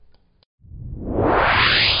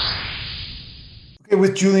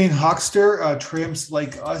with Julian Hochster. Tramps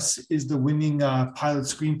Like Us is the winning pilot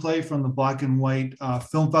screenplay from the Black and White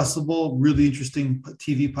Film Festival. Really interesting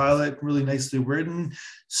TV pilot, really nicely written.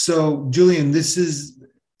 So, Julian, this is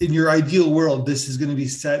in your ideal world. This is going to be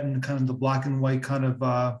set in kind of the black and white kind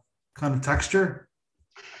of texture.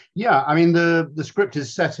 Yeah, I mean the script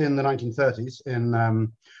is set in the 1930s in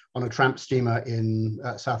on a tramp steamer in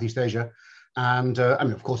Southeast Asia, and I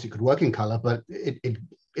mean, of course, it could work in color, but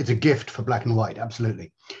it's a gift for black and white.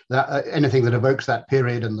 Absolutely, that anything that evokes that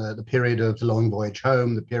period and the period of the long voyage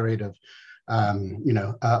home, the period of a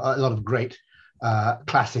lot of great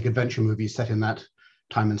classic adventure movies set in that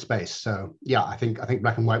time and space. So yeah, I think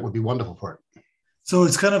black and white would be wonderful for it. So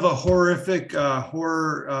it's kind of a horrific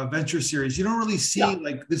horror adventure series. You don't really see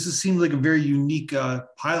like this. Seems like a very unique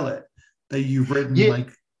pilot that you've written. Yeah.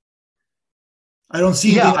 Like I don't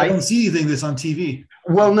see. I don't see anything this on TV.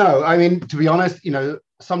 Well, no. I mean, to be honest,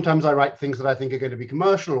 sometimes I write things that I think are going to be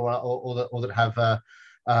commercial or that have a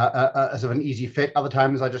sort of an easy fit. Other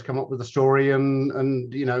times I just come up with a story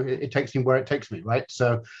and it takes me where it takes me, right?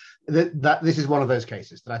 So that this is one of those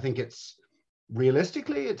cases that I think it's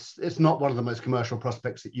realistically it's not one of the most commercial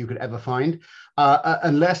prospects that you could ever find,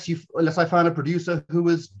 unless I found a producer who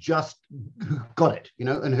got it,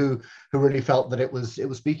 and who really felt that it was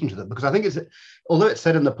speaking to them. Because I think although it's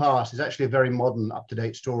set in the past, it's actually a very modern,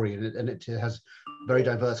 up-to-date story, and it has very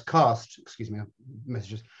diverse cast. Excuse me,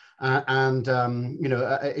 messages,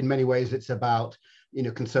 in many ways it's about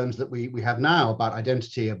concerns that we have now about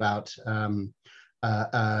identity, about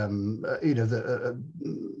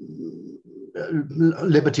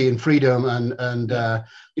liberty and freedom, and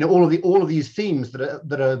all of these themes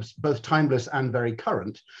that are both timeless and very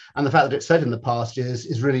current. And the fact that it's set in the past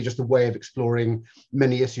is really just a way of exploring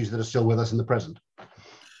many issues that are still with us in the present.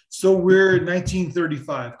 So we're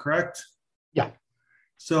 1935, correct? Yeah.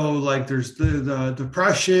 So like there's the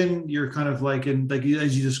depression. You're kind of like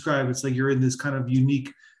as you describe, it's like you're in this kind of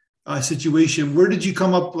unique situation. Where did you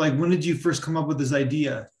come up? Like when did you first come up with this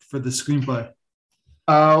idea for the screenplay?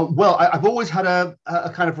 Well, I've always had a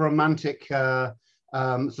kind of romantic sort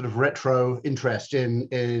of retro interest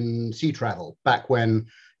in sea travel, back when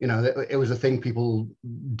it was a thing people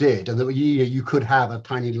did, and that you could have a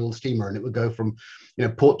tiny little steamer and it would go from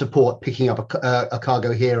port to port, picking up a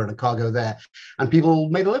cargo here and a cargo there, and people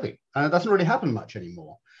made a living. And it doesn't really happen much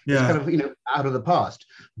anymore. Yeah. It's kind of out of the past.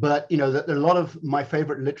 But there are a lot of my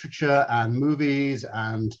favorite literature and movies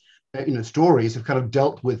and stories have kind of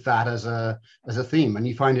dealt with that as a theme, and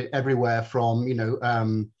you find it everywhere from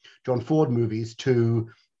John Ford movies to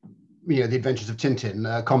the Adventures of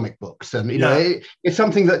Tintin comic books, and it's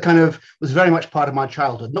something that kind of was very much part of my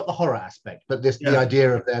childhood. Not the horror aspect, but the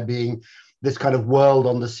idea of there being this kind of world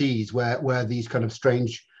on the seas where these kind of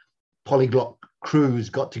strange polyglot crews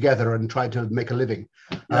got together and tried to make a living.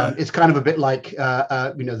 It's kind of a bit like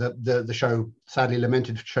the show, sadly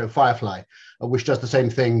lamented show Firefly, which does the same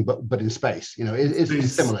thing but in space.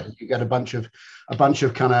 It's similar. You get a bunch of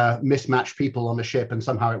kind of mismatched people on a ship, and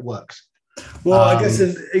somehow it works. Well, I guess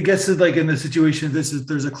it's like in the situation,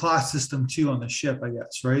 there's a class system too on the ship, I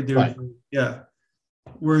guess, right? Right. Yeah.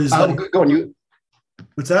 Whereas go on, you.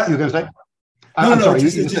 What's that? You were going to say? No,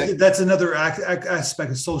 that's another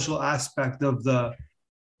aspect, a social aspect of the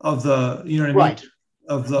right.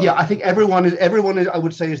 I think everyone is, I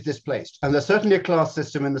would say, is displaced, and there's certainly a class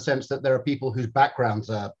system in the sense that there are people whose backgrounds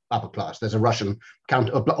are upper class. There's a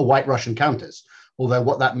white Russian countess, although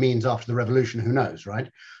what that means after the revolution, who knows, right?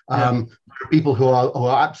 People who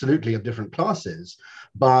are absolutely of different classes,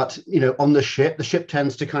 but on the ship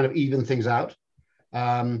tends to kind of even things out.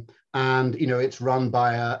 And it's run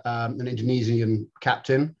by an Indonesian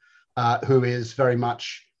captain who is very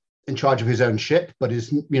much in charge of his own ship, but is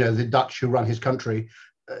the Dutch who run his country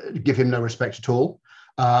give him no respect at all.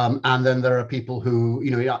 And then there are people who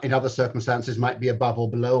in other circumstances might be above or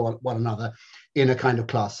below one another in a kind of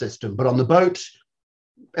class system. But on the boat,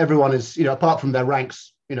 everyone is apart from their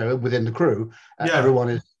ranks within the crew,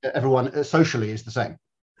 everyone socially is the same.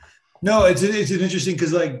 No, it's an interesting,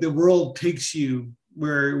 because like the world takes you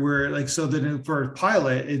where like, so that for a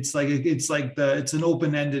pilot it's an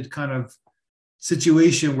open-ended kind of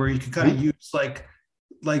situation where you can kind of use like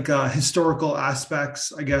historical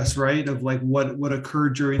aspects, I guess, right, of like what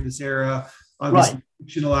occurred during this era, obviously right.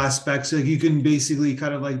 Fictional aspects, like you can basically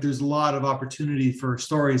kind of like, there's a lot of opportunity for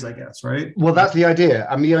stories, I guess, right? Well, that's the idea.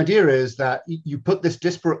 I mean, the idea is that you put this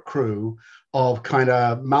disparate crew of kind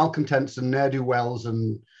of malcontents and ne'er-do-wells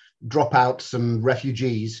and dropouts and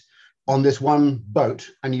refugees on this one boat,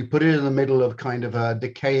 and you put it in the middle of kind of a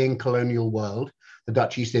decaying colonial world, the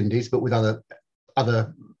Dutch East Indies, but with other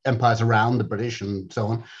empires around, the British and so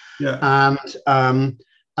on. Yeah.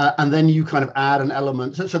 And then you kind of add an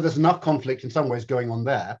element. So there's enough conflict in some ways going on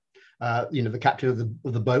there. The captain of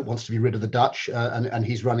the boat wants to be rid of the Dutch, and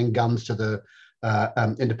he's running guns to the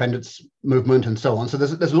independence movement and so on. So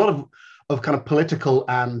there's a lot of kind of political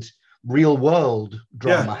and real world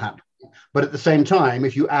drama happening. But at the same time,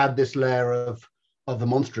 if you add this layer of the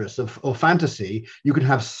monstrous, of fantasy, you can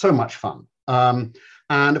have so much fun. And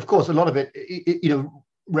of course, a lot of it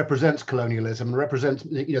represents colonialism, represents,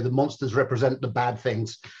 the monsters represent the bad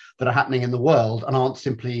things that are happening in the world and aren't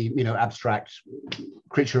simply, abstract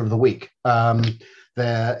creature of the week.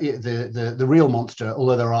 The real monster,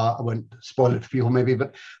 although I won't spoil it for people maybe,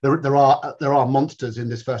 but there are monsters in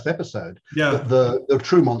this first episode. Yeah. But the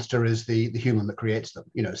true monster is the human that creates them,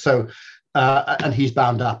 So, and he's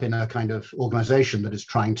bound up in a kind of organization that is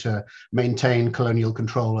trying to maintain colonial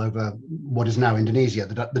control over what is now Indonesia,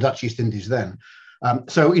 the Dutch East Indies then.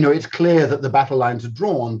 So, it's clear that the battle lines are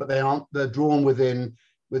drawn, but they're drawn with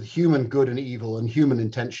human good and evil and human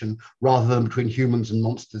intention rather than between humans and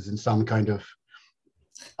monsters in some kind of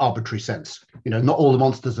arbitrary sense. Not all the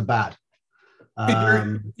monsters are bad.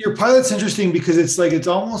 Your pilot's interesting because it's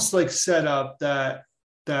almost like set up that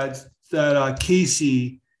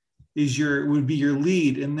Casey would be your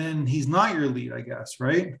lead, and then he's not your lead, I guess,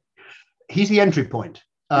 right? He's the entry point.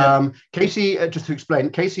 Casey, just to explain,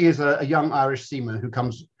 Casey is a young Irish seaman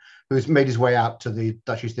who's made his way out to the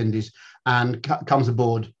Dutch East Indies and comes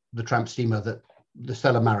aboard the tramp steamer, the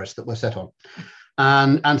Stella Maris that we're set on.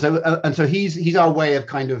 And so he's our way of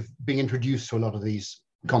kind of being introduced to a lot of these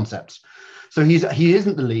concepts. So he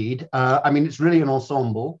isn't the lead. It's really an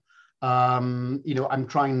ensemble. I'm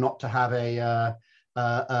trying not to have a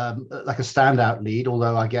standout lead,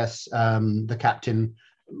 although I guess the captain,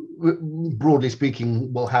 broadly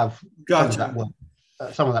speaking, will have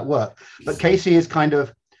some of that work. But Casey is kind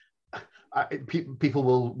of, people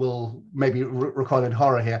will maybe recoil in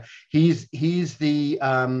horror here. He's the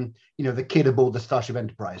the kid aboard the Starship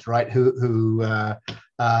Enterprise, right? He's the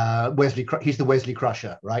Wesley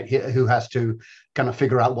Crusher, right? Who has to kind of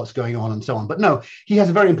figure out what's going on and so on. But no, he has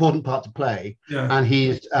a very important part to play, and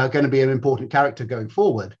he's going to be an important character going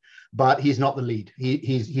forward. But he's not the lead.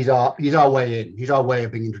 He's our way in. He's our way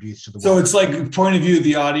of being introduced to the world. So it's like point of view of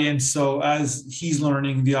the audience. So as he's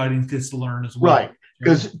learning, the audience gets to learn as well. Right.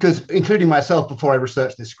 Because including myself, before I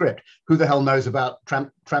researched this script, who the hell knows about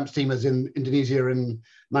tramp steamers in Indonesia in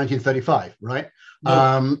 1935, right?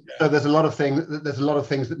 So there's a lot of things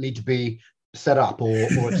that need to be set up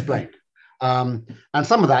or explained. And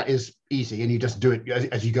some of that is easy, and you just do it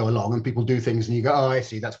as you go along, and people do things and you go, oh, I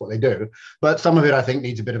see, that's what they do. But some of it, I think,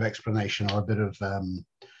 needs a bit of explanation or a bit of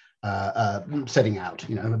setting out,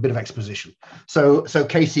 a bit of exposition. So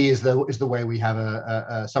Casey is the way we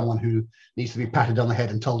have someone who needs to be patted on the head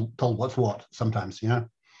and told what's what sometimes,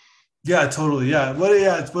 Yeah, totally. Yeah.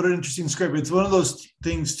 It's what an interesting script. It's one of those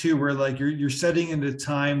things too, where like you're setting in a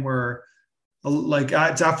time where like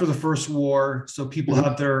it's after the first war. So people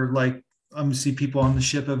have their obviously people on the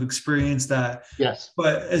ship have experienced that. Yes.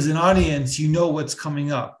 But as an audience, what's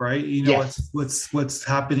coming up, right? What's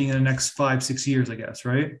happening in the next 5-6 years, I guess,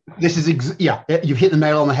 right? This is you've hit the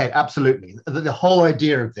nail on the head. Absolutely. The whole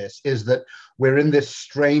idea of this is that we're in this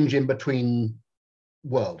strange in-between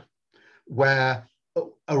world where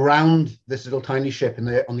around this little tiny ship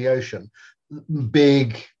on the ocean,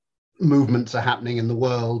 big movements are happening in the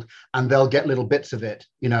world, and they'll get little bits of it,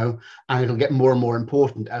 and it'll get more and more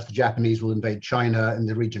important as the Japanese will invade China in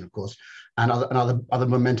the region, of course, and other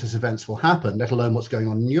momentous events will happen, let alone what's going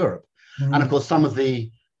on in Europe. Mm-hmm. And of course, some of the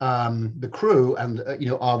crew and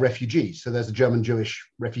are refugees. So there's a German Jewish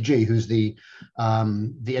refugee who's the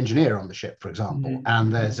engineer on the ship, for example,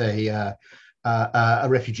 and there's a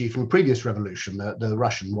refugee from a previous revolution,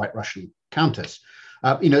 the White Russian Countess.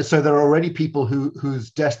 So there are already people whose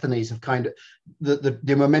destinies have kind of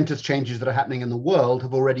the momentous changes that are happening in the world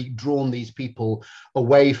have already drawn these people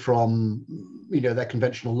away from their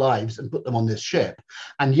conventional lives and put them on this ship.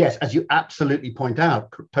 And yes, as you absolutely point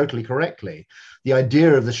out, totally correctly, the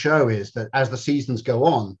idea of the show is that as the seasons go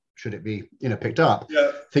on, should it be picked up,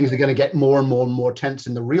 things are going to get more and more and more tense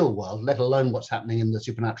in the real world, let alone what's happening in the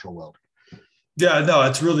supernatural world. Yeah, no,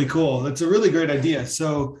 it's really cool. That's a really great idea.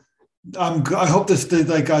 So. I hope this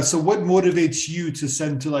so what motivates you to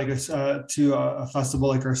send to a festival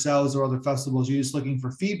like ourselves or other festivals? You're just looking for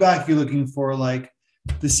feedback? You're looking for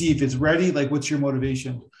to see if it's ready? What's your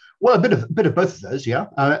motivation? Well, a bit of both of those, yeah.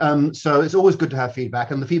 So it's always good to have feedback,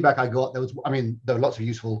 and the feedback I got, there were lots of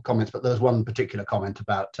useful comments, but there was one particular comment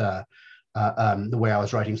about the way I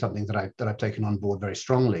was writing something that I've taken on board very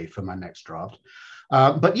strongly for my next draft.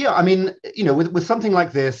 But yeah, I mean, with something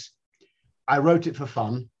like this, I wrote it for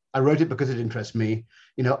fun. I wrote it because it interests me.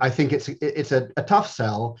 I think it's a tough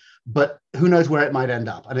sell, but who knows where it might end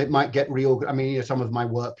up, and it might get reorganized. I mean, some of my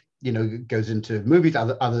work, goes into movies.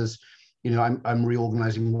 Others, I'm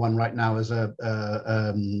reorganizing one right now as a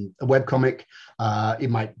web comic. It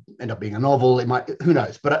might end up being a novel. It might, who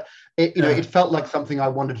knows? But it felt like something I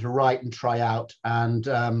wanted to write and try out. And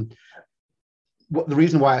the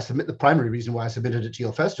primary reason why I submitted it to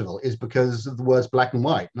your festival is because of the words black and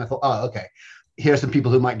white. And I thought, oh, okay, here's some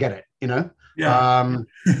people who might get it,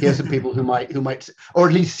 here's some people who might, or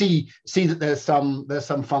at least see that there's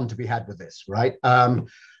some fun to be had with this, right?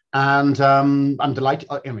 And I'm delighted.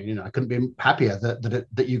 I mean, I couldn't be happier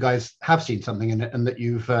that you guys have seen something in it and that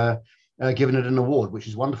you've given it an award, which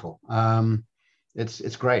is wonderful.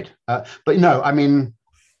 It's great. But no, I mean,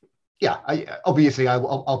 yeah, obviously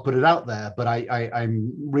I'll put it out there, but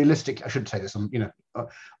I'm realistic. I shouldn't say this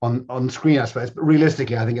on screen, I suppose, but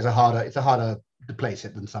realistically, I think it's harder to place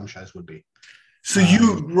it than some shows would be. So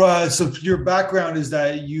so your background is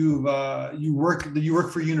that you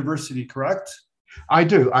work for university, correct? I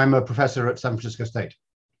do. I'm a professor at San Francisco State.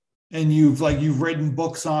 And you've written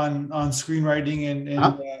books on screenwriting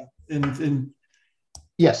and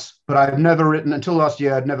Yes, but I've never written, until last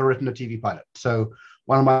year, I'd never written a TV pilot. So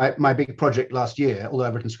one of my big project last year, although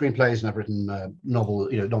I've written screenplays and I've written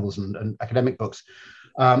novels and academic books,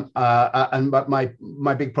 but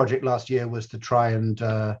my big project last year was to try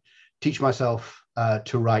and teach myself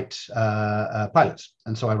to write pilots,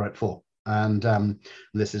 and so I wrote 4, and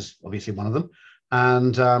this is obviously one of them.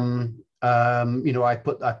 And I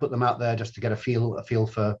put them out there just to get a feel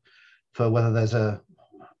for whether there's a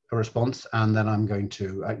response, and then I'm going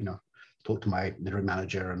to talk to my literary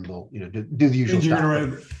manager, and we'll do the usual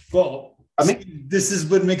stuff. Well, I mean, this is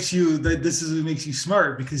what makes you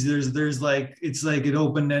smart, because there's like, it's like an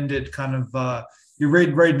open-ended kind of you're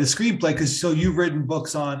writing the screenplay, because so you've written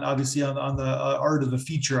books on the art of the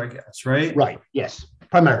feature, I guess, right? Right. Yes,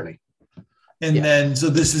 primarily. And then so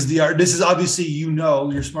this is the art. This is obviously,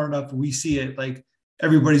 you're smart enough. We see it, like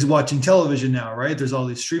everybody's watching television now, right? There's all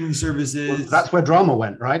these streaming services. Well, that's where drama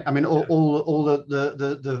went, right? I mean, all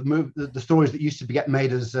the stories that used to get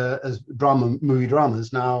made as movie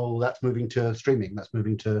dramas, now that's moving to streaming. That's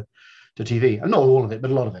moving to TV. Not all of it,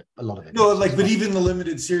 but a lot of it. No, but even the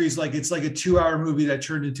limited series, like it's like a 2-hour movie that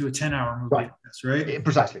turned into a 10-hour movie. Right. That's right.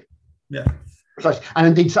 Precisely. Yeah. Precisely. And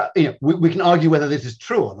indeed, we can argue whether this is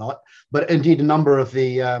true or not, but indeed, a number of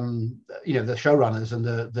the the showrunners and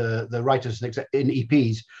the writers in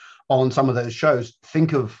EPs on some of those shows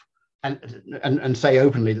think of and say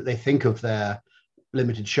openly that they think of their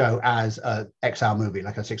limited show as a X-hour movie,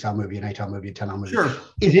 like a 6-hour movie, an 8-hour movie, a 10-hour movie. Sure.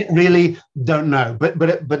 Is it really? Don't know,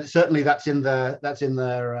 but certainly that's in their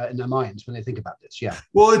minds when they think about this. Yeah.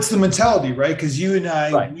 Well, it's the mentality, right? Because you and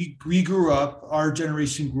I, right, we grew up. Our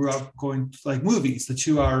generation grew up going to, like, movies, the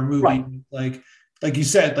 2-hour movie, right, like you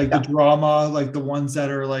said, like the drama, like the ones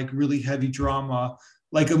that are like really heavy drama,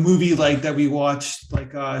 like a movie like that we watched,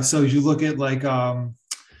 like so you look at like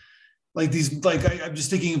these, like I'm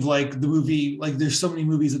just thinking of like the movie, like there's so many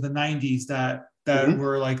movies in the 90s that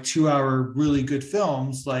were like 2-hour really good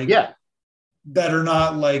films, like that are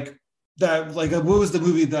not like that. Like, what was the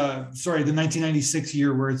movie, the 1996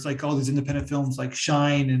 year, where it's like all these independent films like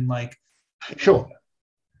Shine and like, sure,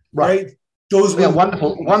 right? Those were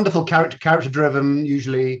wonderful character driven,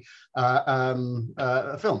 usually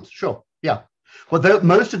films. Sure, yeah. Well,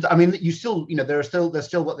 most of I mean, you still, there's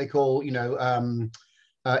still what they call,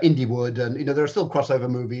 Indiewood, and there are still crossover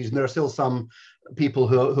movies, and there are still some people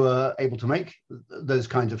who are able to make those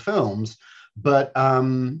kinds of films, but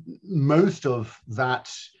most of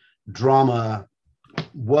that drama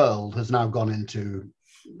world has now gone into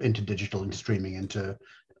digital, into streaming, into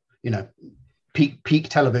peak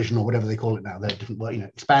television, or whatever they call it now. They're different,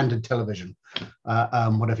 expanded television,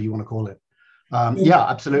 whatever you want to call it. Yeah,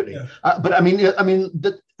 absolutely. Yeah. But I mean,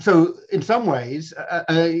 so in some ways,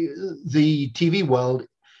 the TV world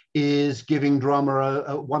is giving drama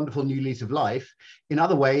a wonderful new lease of life. In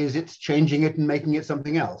other ways, it's changing it and making it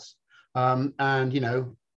something else. And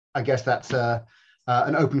I guess that's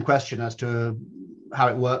an open question as to how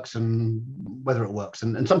it works and whether it works.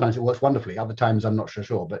 And sometimes it works wonderfully. Other times, I'm not so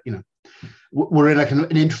sure. But we're in like an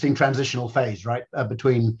interesting transitional phase, right,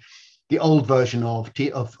 between the old version of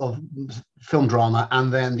film drama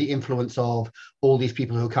and then the influence of all these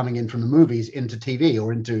people who are coming in from the movies into TV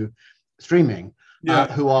or into streaming,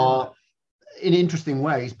 who are in interesting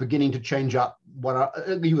ways beginning to change up what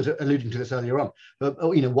you were alluding to this earlier on, but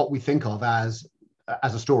what we think of as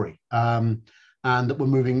a story, and that we're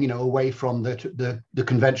moving away from the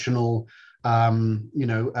conventional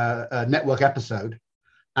a network episode,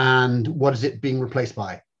 and what is it being replaced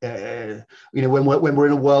by? When we're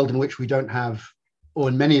in a world in which we don't have, or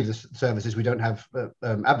in many of the services we don't have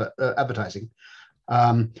advertising.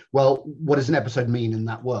 Well, what does an episode mean in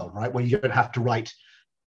that world, right? When you don't have to write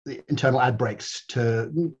the internal ad breaks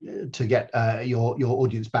to get your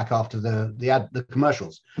audience back after the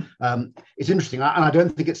commercials. It's interesting, and I don't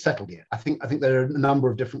think it's settled yet. I think there are a number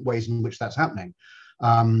of different ways in which that's happening,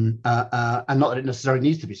 and not that it necessarily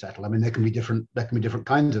needs to be settled. I mean, there can be different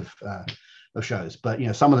kinds of shows, but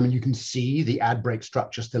some of them you can see the ad break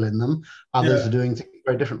structure still in them. Others are doing things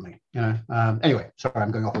very differently. Anyway, sorry,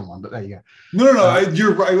 I'm going off on one, but there you go. No,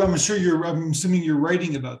 you're right. I'm assuming you're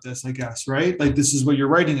writing about this, I guess, right? Like this is what you're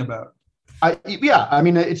writing about. I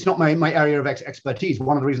mean, it's not my area of expertise.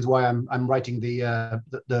 One of the reasons why I'm writing the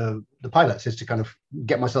pilots is to kind of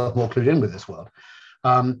get myself more clued in with this world.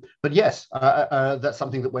 But yes, that's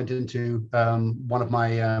something that went into one of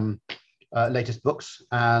my latest books,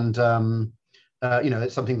 and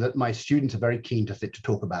it's something that my students are very keen to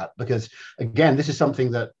talk about, because again, this is something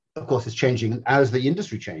that, of course, is changing as the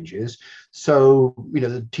industry changes. So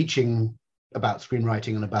the teaching about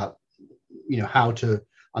screenwriting and about how to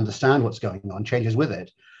understand what's going on changes with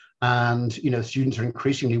it, and students are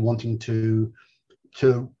increasingly wanting to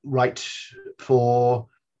write for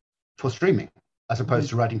streaming as opposed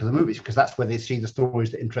to writing for the movies, because that's where they see the stories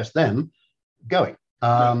that interest them going.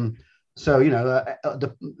 So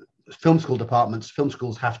the film school departments, film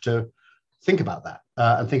schools have to think about that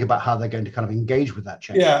and think about how they're going to kind of engage with that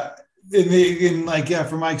change. Yeah,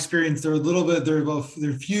 from my experience, they're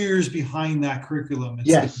a few years behind that curriculum.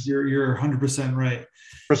 Yes, you're 100% right.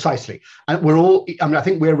 Precisely, and we're all. I mean, I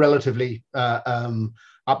think we're relatively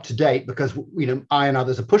up to date because I and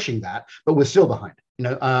others are pushing that, but we're still behind.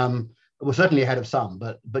 We're certainly ahead of some,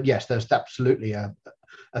 but yes, there's absolutely a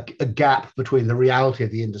gap between the reality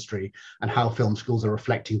of the industry and how film schools are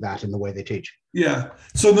reflecting that in the way they teach. Yeah.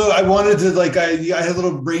 So no, I wanted to I had a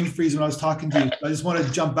little brain freeze when I was talking to you. I just wanted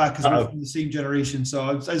to jump back because we're from the same generation. So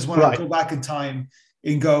I just want to go back in time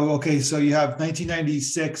and go, okay, so you have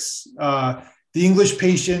 1996, The English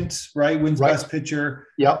Patient, right? Wins Best Picture.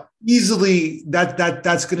 Yep. Easily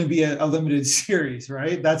that's going to be a limited series,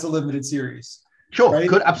 right? That's a limited series. Sure. Right?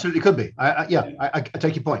 Absolutely could be. I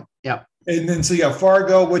take your point. Yeah. And then so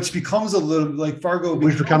Fargo, which becomes a little like Fargo,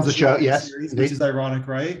 which becomes a show, yes, series, which is ironic,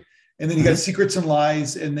 right? And then you got Secrets and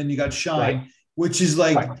Lies, and then you got Shine, which is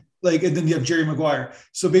like, and then you have Jerry Maguire.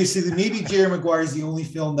 So basically, maybe Jerry Maguire is the only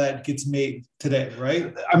film that gets made today,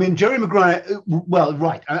 right? I mean, Jerry Maguire. Well,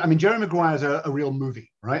 right. I mean, Jerry Maguire is a real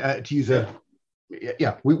movie, right? To use you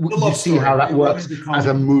see how that works as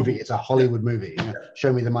a movie. It's a Hollywood movie.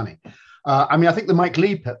 Show me the money. I mean, I think the Mike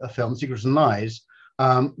Leigh film, Secrets and Lies,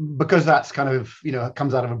 because that's kind of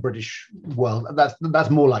comes out of a British world, that's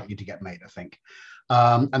more likely to get made, I think.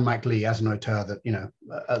 And Mike Leigh as an auteur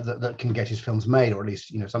that can get his films made, or at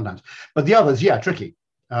least sometimes. But the others, tricky.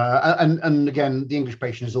 And again, The English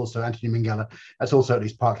Patient is also Anthony Minghella. That's also at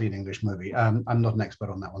least partly an English movie. I'm not an expert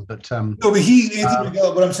on that one, but no, but Anthony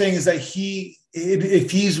Minghella. What I'm saying is that if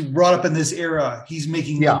he's brought up in this era, he's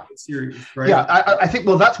making a series, right? Yeah, I think.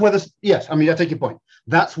 Well, that's where this. Yes, I mean, I take your point.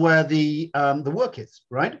 That's where the work is,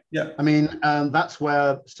 right? Yeah. I mean, that's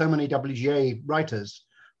where so many WGA writers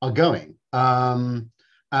are going. I'm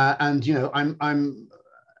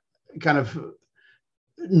kind of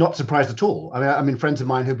not surprised at all. I mean, friends of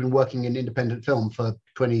mine who've been working in independent film for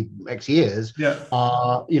 20x years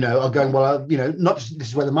are going, well, not just this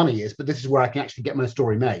is where the money is, but this is where I can actually get my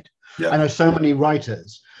story made. Yeah. I know so many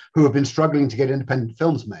writers who have been struggling to get independent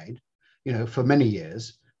films made, for many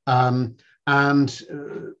years. And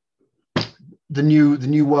the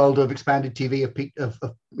new world of expanded TV, of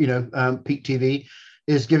peak TV,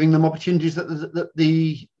 is giving them opportunities that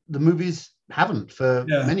the movies haven't for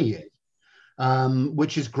many years,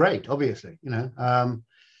 which is great. Obviously,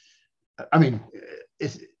 I mean,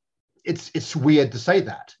 it's weird to say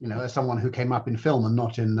that, as someone who came up in film and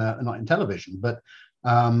not in television, but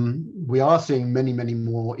we are seeing many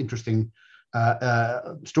more interesting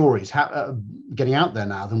stories getting out there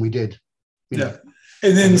now than we did.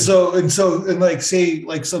 And then say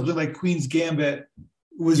something like Queen's Gambit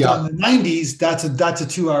was done in the 90s. That's a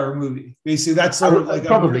 2-hour movie. Basically, that's sort of like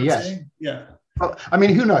probably I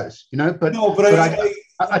mean, who knows? But no, but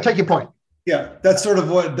I take your point. Yeah, that's sort of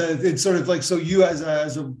what it's sort of like. So you as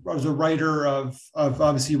a writer of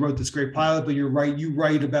obviously you wrote this great pilot, but you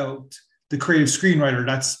write about the creative screenwriter.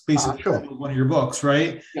 That's basically one of your books,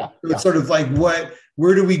 right? Yeah. So it's sort of like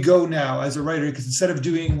where do we go now as a writer? Because instead of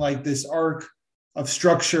doing like this arc of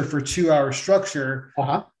structure for 2-hour structure,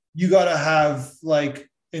 you got to have like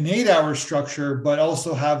an 8-hour structure, but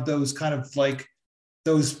also have those kind of like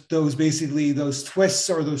those basically those twists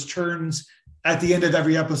or those turns at the end of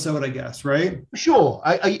every episode, I guess, right? Sure.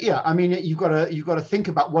 Yeah. I mean, you've got to think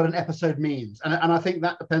about what an episode means, and I think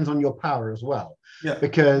that depends on your power as well. Yeah.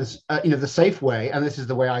 Because the safe way, and this is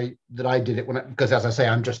the way I did it because, as I say,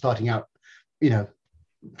 I'm just starting out,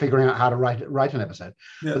 figuring out how to write an episode.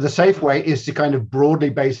 Yeah. But the safe way is to kind of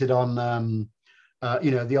broadly base it on,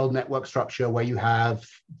 the old network structure where you have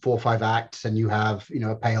 4 or 5 acts and you have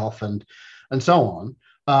a payoff and so on.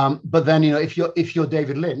 But then, if you're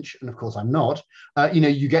David Lynch, and of course I'm not,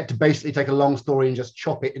 you get to basically take a long story and just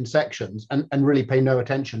chop it in sections and really pay no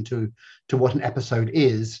attention to what an episode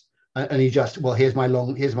is. And you just, well, here's my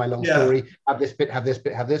long story. Have this bit, have this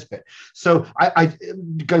bit, have this bit. So I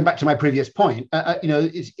going back to my previous point,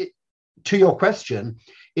 to your question,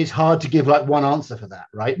 it's hard to give like one answer for that,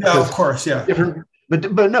 right? No, of course, yeah. Different.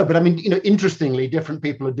 But I mean, interestingly, different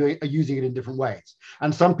people are using it in different ways,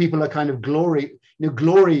 and some people are kind of glorying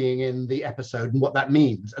in the episode and what that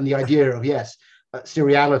means, and the idea of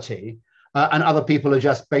seriality, and other people are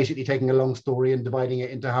just basically taking a long story and dividing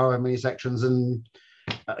it into however many sections, and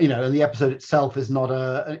and the episode itself is not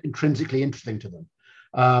intrinsically interesting to them.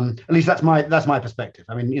 At least that's my perspective.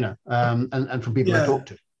 I mean, and from people I talk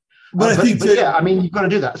to. But I think, I mean, you've got to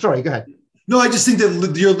do that. Sorry, go ahead. No, I just think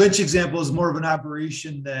that your Lynch example is more of an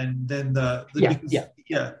aberration than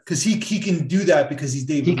because he can do that because he's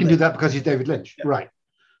David. He can do that because he's David Lynch, right?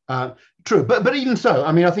 True, but even so,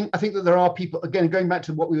 I mean, I think that there are people, again, going back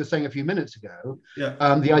to what we were saying a few minutes ago.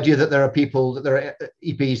 The idea that there are people, that there are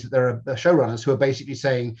EPs, that there are showrunners who are basically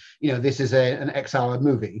saying, this is an X-hour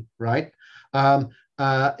movie, right?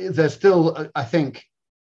 There's still, I think,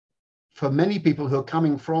 for many people who are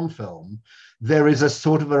coming from film, there is a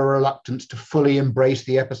sort of a reluctance to fully embrace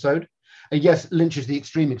the episode. And yes, Lynch is the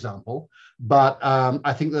extreme example, but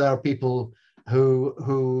I think there are people who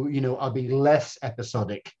are being less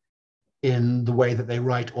episodic in the way that they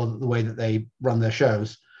write or the way that they run their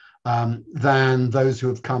shows than those who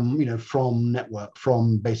have come, from network,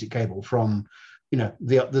 from basic cable, from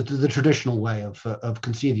the traditional way of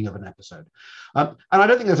conceiving of an episode. And I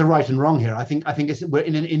don't think there's a right and wrong here. I think we're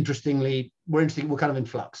in an we're kind of in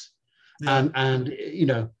flux. Yeah. And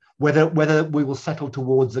whether we will settle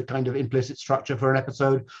towards a kind of implicit structure for an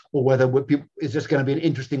episode, or whether it's just going to be an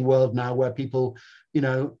interesting world now where people,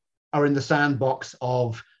 are in the sandbox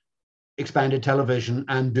of expanded television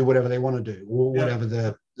and do whatever they want to do, or whatever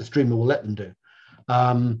the streamer will let them do.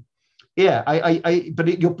 But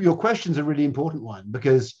your question's a really important one,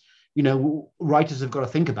 because writers have got to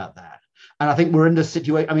think about that. And I think we're in this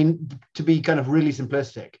situation. I mean, to be kind of really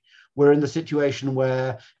simplistic, we're in the situation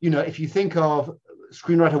where if you think of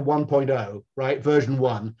screenwriter 1.0, right, version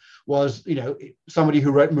 1 was somebody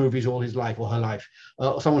who wrote movies all his life or her life,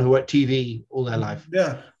 someone who wrote TV all their life,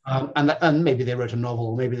 and maybe they wrote a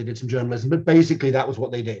novel, maybe they did some journalism, but basically that was what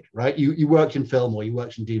they did, right? You worked in film or you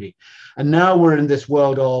worked in TV. And now we're in this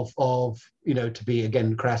world of to be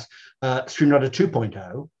again crass, screenwriter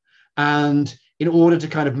 2.0, and in order to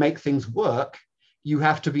kind of make things work, you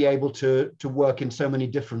have to be able to work in so many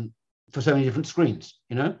different screens,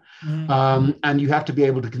 and you have to be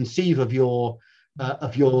able to conceive of your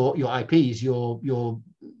IPs, your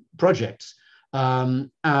projects,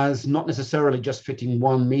 as not necessarily just fitting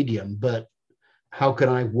one medium, but how can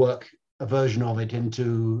I work a version of it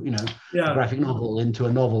into a graphic novel, into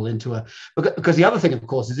a novel, because the other thing, of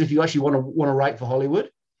course, is if you actually want to write for Hollywood,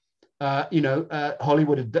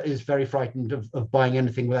 Hollywood is very frightened of buying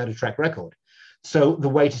anything without a track record. So the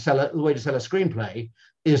way to sell a screenplay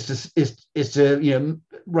is to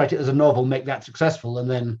write it as a novel, make that successful, and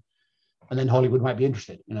then Hollywood might be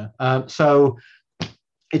interested. So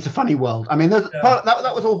it's a funny world. I mean, that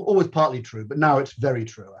was always partly true, but now it's very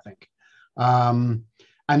true, I think.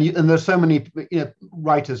 And there's so many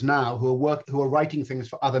writers now who are writing things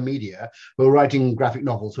for other media, who are writing graphic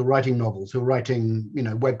novels, who are writing novels, who are writing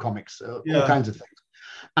web comics, all kinds of things,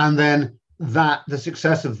 and then the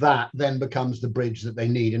success of that then becomes the bridge that they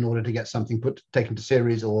need in order to get something taken to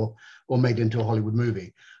series or made into a Hollywood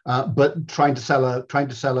movie. But trying to sell a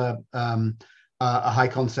high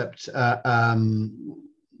concept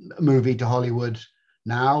movie to Hollywood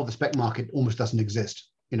now, the spec market almost doesn't exist.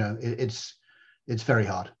 It's very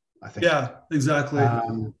hard, I think. Yeah, exactly.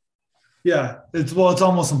 It's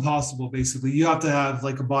almost impossible. Basically, you have to have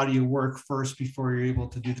like a body of work first before you're able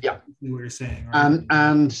to do what you're saying. Right?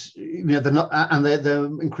 And they're not, and they're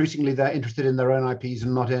increasingly they're interested in their own IPs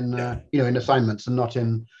and not in in assignments and not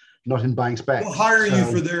in buying specs. They'll hire you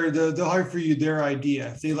for they'll hire for you their idea.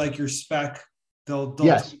 If they like your spec, They'll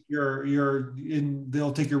Yes. take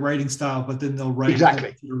they'll take your writing style, but then they'll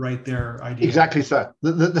Exactly. write their idea. Exactly so.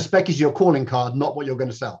 The spec is your calling card, not what you're going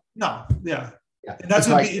to sell. No, yeah. Yeah. And that's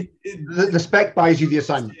It's what like the spec buys you the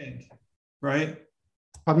assignment. Right?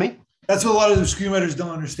 Pardon me? That's what a lot of the screenwriters don't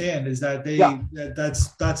understand, is that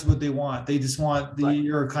that's what they want. They just want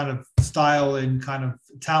your kind of style and kind of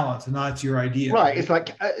talent, and not your idea. Right. It's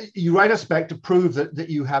like you write a spec to prove that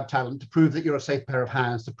you have talent, to prove that you're a safe pair of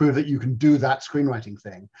hands, to prove that you can do that screenwriting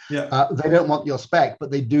thing. Yeah. They don't want your spec, but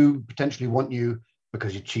they do potentially want you,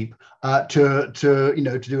 because you're cheap, to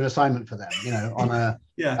do an assignment for them, on a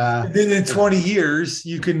and then in 20 years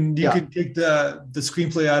you can take the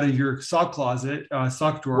screenplay out of your sock closet,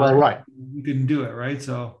 sock drawer. Well, right. You can do it, right?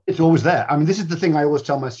 So it's always there. I mean, this is the thing I always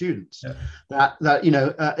tell my students,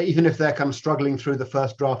 that even if they're kind of struggling through the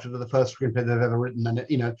first draft of the first screenplay they've ever written, and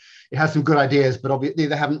it has some good ideas, but obviously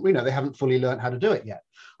they haven't fully learned how to do it yet.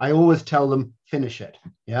 I always tell them, finish it,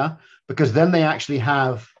 because then they actually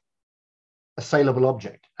have a saleable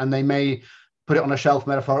object, and they may put it on a shelf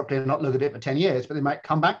metaphorically and not look at it for 10 years, but they might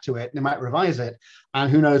come back to it, they might revise it, and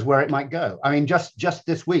who knows where it might go. I mean, just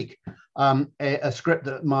this week, a script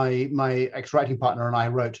that my ex-writing partner and I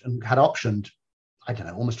wrote and had optioned, I don't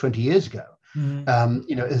know, almost 20 years ago,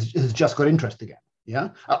 has just got interest again.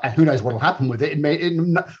 And who knows what will happen with it. It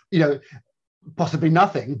may, possibly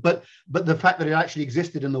nothing, but the fact that it actually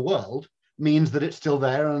existed in the world means that it's still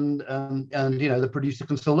there, and the producer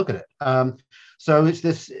can still look at it. So it's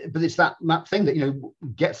that thing that,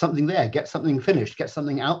 get something there, get something finished, get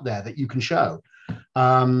something out there that you can show,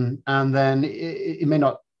 and then it may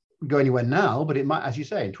not go anywhere now, but it might, as you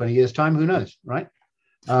say, in 20 years time, who knows, right?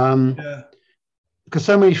 Because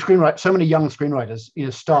so many young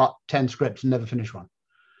screenwriters start 10 scripts and never finish one.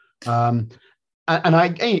 And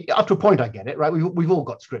I, after a point, I get it, right? We've all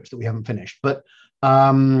got scripts that we haven't finished, but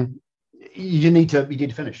you need to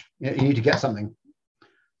finish. You need to get something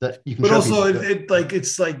that you can. But also,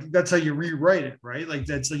 it's like that's how you rewrite it, right? Like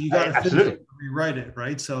that's like you got to finish it, rewrite it,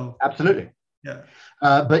 right? So absolutely, yeah.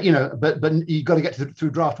 But you got to get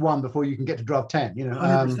through draft 1 before you can get to draft 10.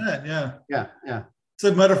 100%, yeah. It's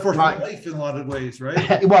a metaphor for life in a lot of ways,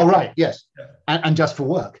 right? Well, right, yes, and just for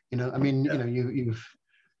work. I mean,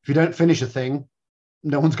 if you don't finish a thing,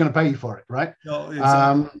 no one's going to pay you for it, right? No,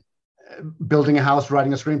 exactly. Building a house,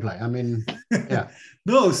 writing a screenplay. I mean, yeah.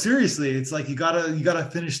 No, seriously, it's like you gotta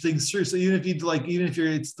finish things through. So even if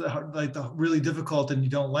it's the really difficult and you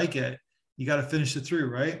don't like it, you gotta finish it through,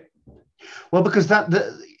 right? Well, because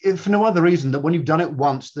if for no other reason that when you've done it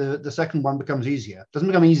once, the second one becomes easier. It doesn't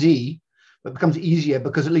become easy, but becomes easier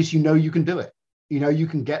because at least you can do it. You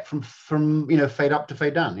can get from fade up to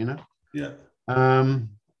fade down. Yeah. And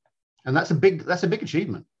that's a big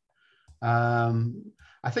achievement.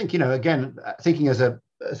 I think, again, thinking as a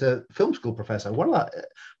film school professor, what about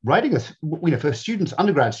writing for students,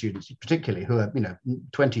 undergrad students particularly, who are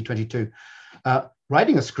 20, 22,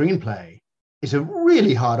 writing a screenplay is a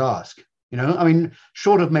really hard ask. I mean,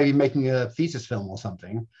 short of maybe making a thesis film or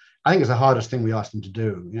something, I think it's the hardest thing we ask them to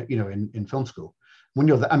do, in film school.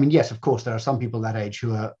 When I mean, yes, of course, there are some people that age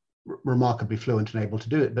who are remarkably fluent and able to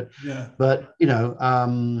do it, but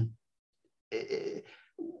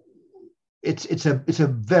it's a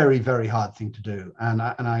very, very hard thing to do, and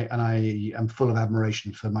I am full of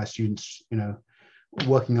admiration for my students,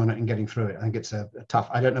 working on it and getting through it. I think it's a tough.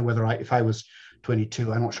 I don't know whether if I was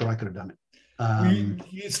 22, I'm not sure I could have done it.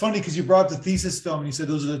 It's funny because you brought up the thesis film and you said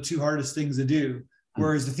those are the 2 hardest things to do,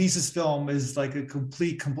 whereas the thesis film is like a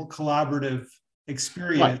complete collaborative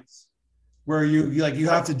experience, where you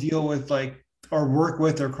have to deal with or work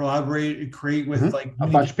with or collaborate and create with a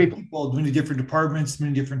bunch of people, many different departments,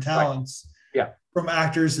 many different talents. Right. Yeah. From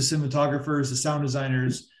actors to cinematographers to sound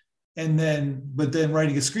designers. But then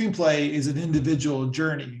writing a screenplay is an individual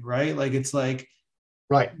journey, right? Like it's like,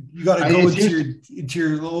 right. You got to go into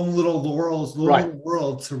your own little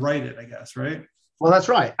world to write it, I guess, right? Well, that's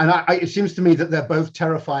right. And it seems to me that they're both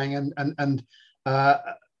terrifying and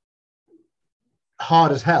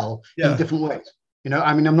hard as hell in different ways.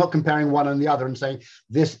 I mean, I'm not comparing one and the other and saying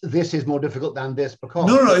this is more difficult than this because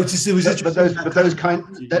no, it was interesting. But those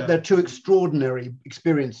they're 2 extraordinary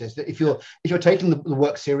experiences. That if you're taking the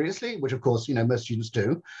work seriously, which of course most students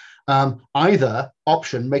do, either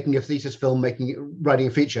option, making a thesis film, writing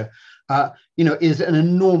a feature, is an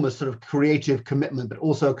enormous sort of creative commitment, but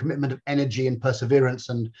also a commitment of energy and perseverance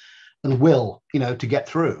and will, to get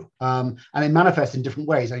through. And it manifests in different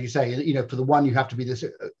ways, as you say. For the one, you have to be this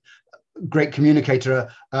great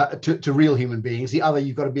communicator to real human beings. The other,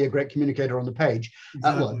 you've got to be a great communicator on the page.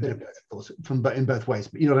 Well, a bit of both, of course, in both ways,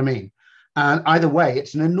 but you know what I mean. And either way,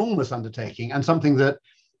 it's an enormous undertaking and something that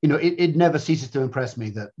it never ceases to impress me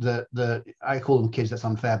that the I call them kids, that's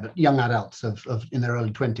unfair, but young adults of in their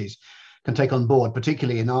early 20s can take on board,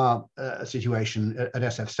 particularly in our situation at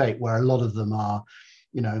SF State, where a lot of them are,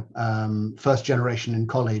 first generation in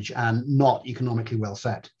college and not economically well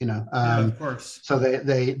set. Of course. So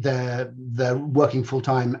they're working full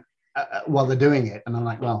time while they're doing it, and I'm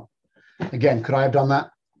like, well, again, could I have done that?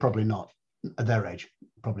 Probably not at their age.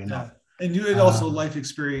 Probably not. And also life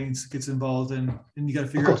experience gets involved, and you got to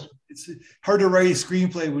figure out. It's hard to write a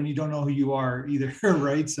screenplay when you don't know who you are either,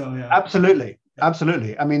 right? So yeah.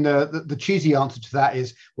 Absolutely. I mean, the cheesy answer to that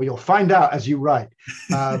is, well, you'll find out as you write.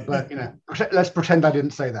 But let's pretend I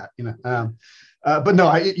didn't say that. But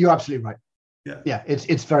no, you're absolutely right. Yeah.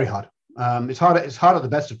 It's very hard. It's hard at the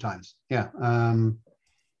best of times. Yeah.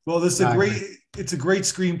 Well, this is it's a great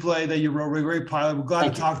screenplay that you wrote, a great pilot. We're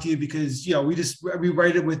glad to talk to you because, we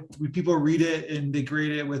write it with people read it and they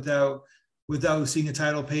grade it without seeing a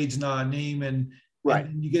title page, not a name. And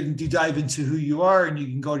you dive into who you are, and you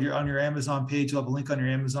can go on your Amazon page. You'll have a link on your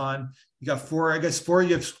Amazon. You got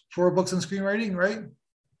you have 4 books on screenwriting, right?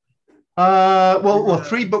 Well,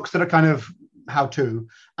 3 books that are kind of how-to,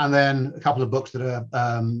 and then a couple of books that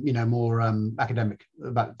are, more academic,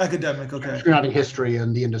 about academic, okay, screenwriting history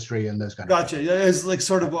and the industry and those kind of things. Gotcha. Yeah, it's like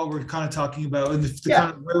sort of what we're kind of talking about, and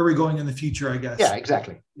kind of where are we going in the future, I guess. Yeah,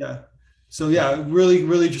 exactly. Yeah. So yeah, really,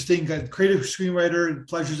 really interesting. Creative screenwriter,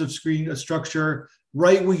 pleasures of screen structure.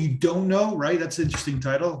 Write what you don't know. Right. That's an interesting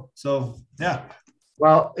title. So yeah.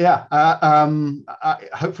 Well, yeah.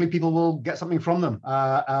 Hopefully, people will get something from them.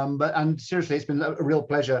 But seriously, it's been a real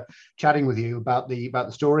pleasure chatting with you about the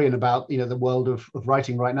story and about the world of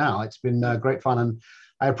writing right now. It's been great fun, and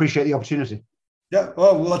I appreciate the opportunity. Yeah.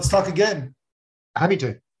 Well, let's talk again. Happy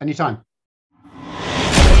to. Anytime.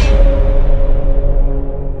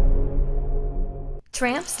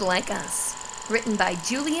 Tramps Like Us, written by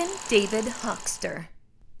Julian David Hochster.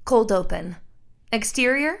 Cold open.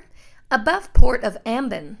 Exterior, above port of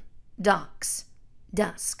Ambon, docks,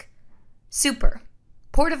 dusk. Super,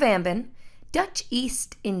 port of Ambon, Dutch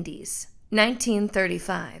East Indies,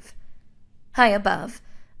 1935. High above,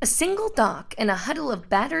 a single dock and a huddle of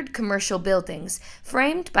battered commercial buildings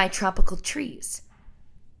framed by tropical trees.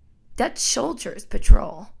 Dutch soldiers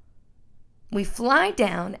patrol. We fly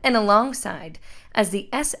down and alongside as the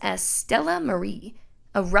SS Stella Marie,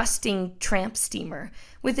 a rusting tramp steamer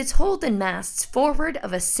with its hold and masts forward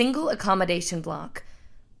of a single accommodation block,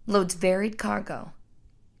 loads varied cargo.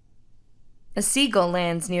 A seagull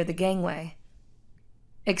lands near the gangway.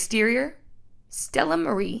 Exterior, Stella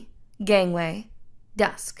Marie, gangway,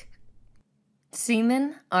 dusk.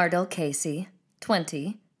 Seaman Ardell Casey,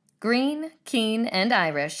 20, green, keen, and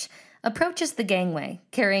Irish, approaches the gangway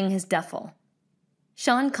carrying his duffel.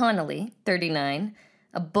 Sean Connolly, 39,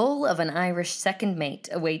 a bull of an Irish second mate,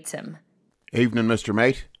 awaits him. Evening, Mr.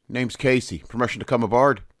 Mate. Name's Casey. Permission to come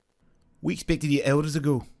aboard? We expected you hours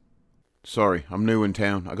ago. Sorry, I'm new in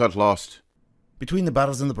town. I got lost. Between the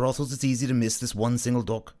barrels and the brothels, it's easy to miss this one single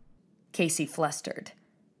dock. Casey flustered.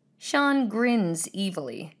 Sean grins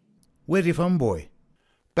evilly. Where are you from, boy?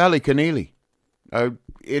 Ballyconneely.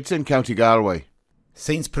 It's in County Galway.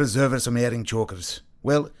 Saints preserve us some herring chokers.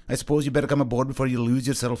 Well, I suppose you better come aboard before you lose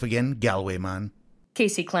yourself again, Galway man.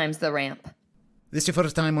 Casey climbs the ramp. This your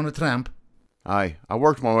first time on a tramp? Aye, I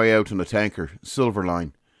worked my way out in a tanker, Silver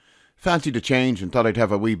Line. Fancied a change and thought I'd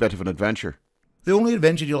have a wee bit of an adventure. The only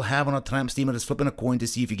adventure you'll have on a tramp steamer is flipping a coin to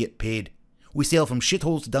see if you get paid. We sail from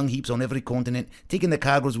shitholes to dung heaps on every continent, taking the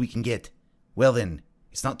cargoes we can get. Well then,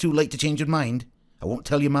 it's not too late to change your mind. I won't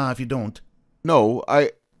tell your ma if you don't. No,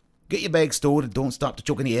 Get your bag stowed and don't stop to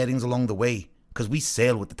choke any herrings along the way, 'cause we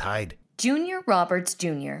sail with the tide. Junior Roberts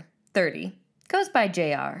Jr., 30, goes by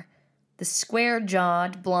JR. The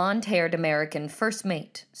square-jawed, blonde-haired American first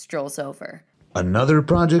mate strolls over. Another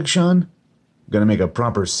project, Sean? Gonna make a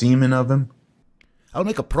proper seaman of him? I'll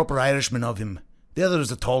make a proper Irishman of him. The other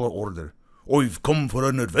is a taller order. I've come for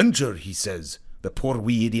an adventure, he says. The poor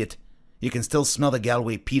wee idiot. You can still smell the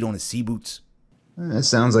Galway peat on his sea boots. That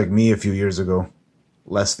sounds like me a few years ago.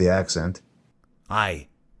 Less the accent. Aye,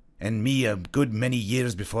 and me a good many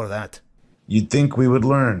years before that. You'd think we would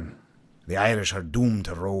learn. The Irish are doomed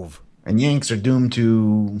to rove. And Yanks are doomed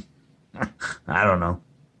to... I don't know.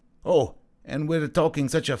 Oh, and we're talking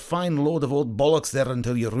such a fine load of old bollocks there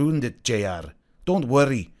until you ruined it, JR. Don't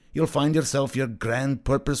worry, you'll find yourself your grand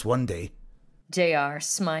purpose one day. JR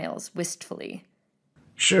smiles wistfully.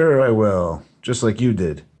 Sure I will, just like you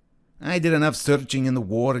did. I did enough searching in the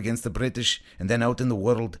war against the British, and then out in the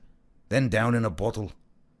world, then down in a bottle.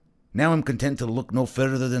 Now I'm content to look no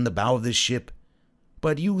further than the bow of this ship.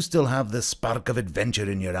 But you still have the spark of adventure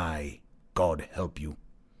in your eye. God help you.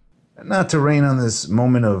 Not to rain on this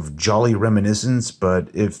moment of jolly reminiscence, but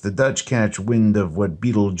if the Dutch catch wind of what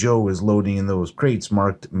Beetle Joe is loading in those crates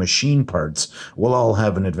marked machine parts, we'll all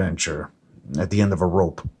have an adventure. At the end of a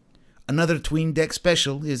rope. Another tween deck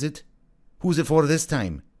special, is it? Who's it for this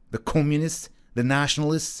time? The communists, the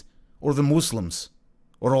nationalists, or the Muslims?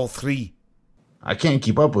 Or all three? I can't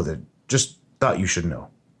keep up with it. Just thought you should know.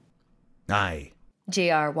 Aye.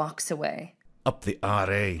 JR walks away. Up the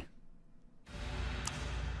RA.